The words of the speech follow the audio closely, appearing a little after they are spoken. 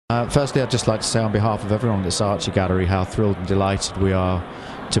Firstly, I'd just like to say on behalf of everyone at the Saatchi Gallery how thrilled and delighted we are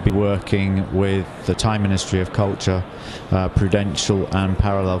to be working with the Thai Ministry of Culture, Prudential and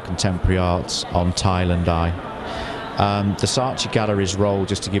Parallel Contemporary Arts on Thailand Eye. The Saatchi Gallery's role,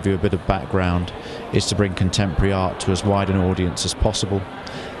 just to give you a bit of background, is to bring contemporary art to as wide an audience as possible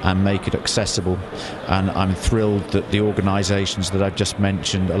and make it accessible. And I'm thrilled that the organisations that I've just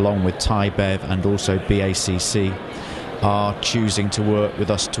mentioned, along with Thai Bev and also BACC, are choosing to work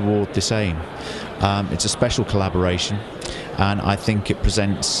with us toward this aim. It's a special collaboration, and I think it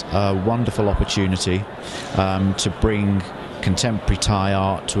presents a wonderful opportunity to bring contemporary Thai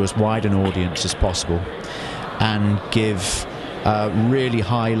art to as wide an audience as possible and really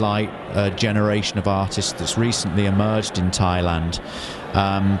highlight a generation of artists that's recently emerged in Thailand,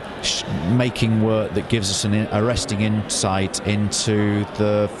 making work that gives us an arresting insight into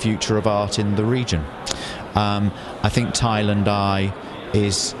the future of art in the region. I think Thailand Eye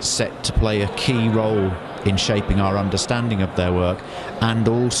is set to play a key role in shaping our understanding of their work and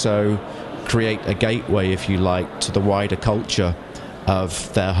also create a gateway, if you like, to the wider culture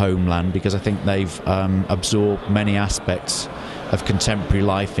of their homeland, because I think they've absorbed many aspects of contemporary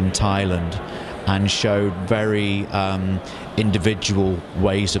life in Thailand and showed very individual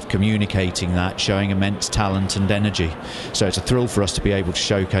ways of communicating that, showing immense talent and energy. So it's a thrill for us to be able to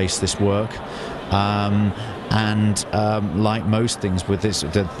showcase this work. Like most things with this,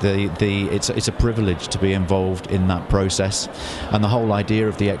 it's a privilege to be involved in that process. And the whole idea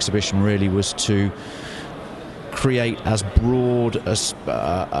of the exhibition really was to create as broad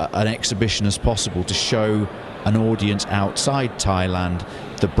an exhibition as possible to show an audience outside Thailand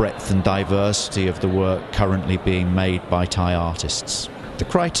the breadth and diversity of the work currently being made by Thai artists. The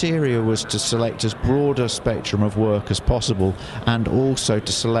criteria was to select as broad a spectrum of work as possible and also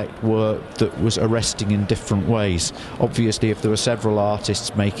to select work that was arresting in different ways. Obviously, if there were several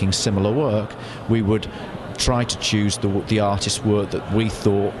artists making similar work, we would try to choose the artist's work that we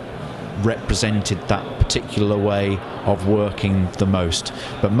thought represented that particular way of working the most.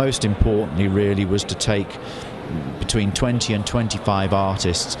 But most importantly really was to take between 20 and 25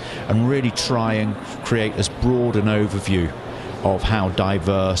 artists and really try and create as broad an overview of how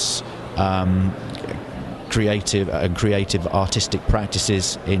diverse creative artistic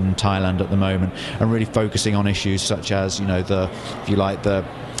practices in Thailand at the moment, and really focusing on issues such as, you know, the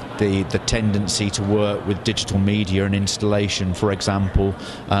tendency to work with digital media and installation, for example,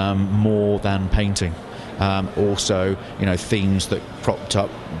 more than painting. Also, you know, themes that cropped up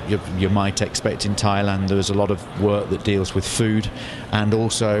you might expect in Thailand. There was a lot of work that deals with food, and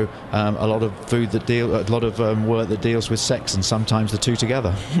also a lot of work that deals with sex, and sometimes the two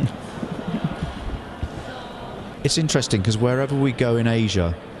together. It's interesting because wherever we go in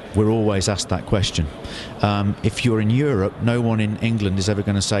Asia, we're always asked that question. If you're in Europe, no one in England is ever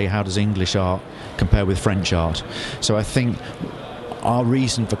going to say, how does English art compare with French art? So I think our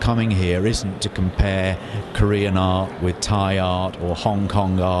reason for coming here isn't to compare Korean art with Thai art or Hong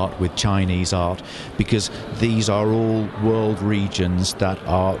Kong art with Chinese art, because these are all world regions that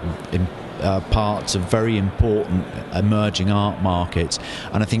are parts of very important emerging art markets,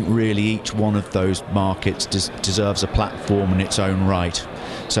 and I think really each one of those markets deserves a platform in its own right.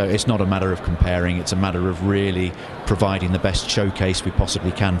 So it's not a matter of comparing, it's a matter of really providing the best showcase we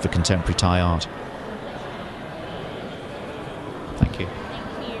possibly can for contemporary Thai art.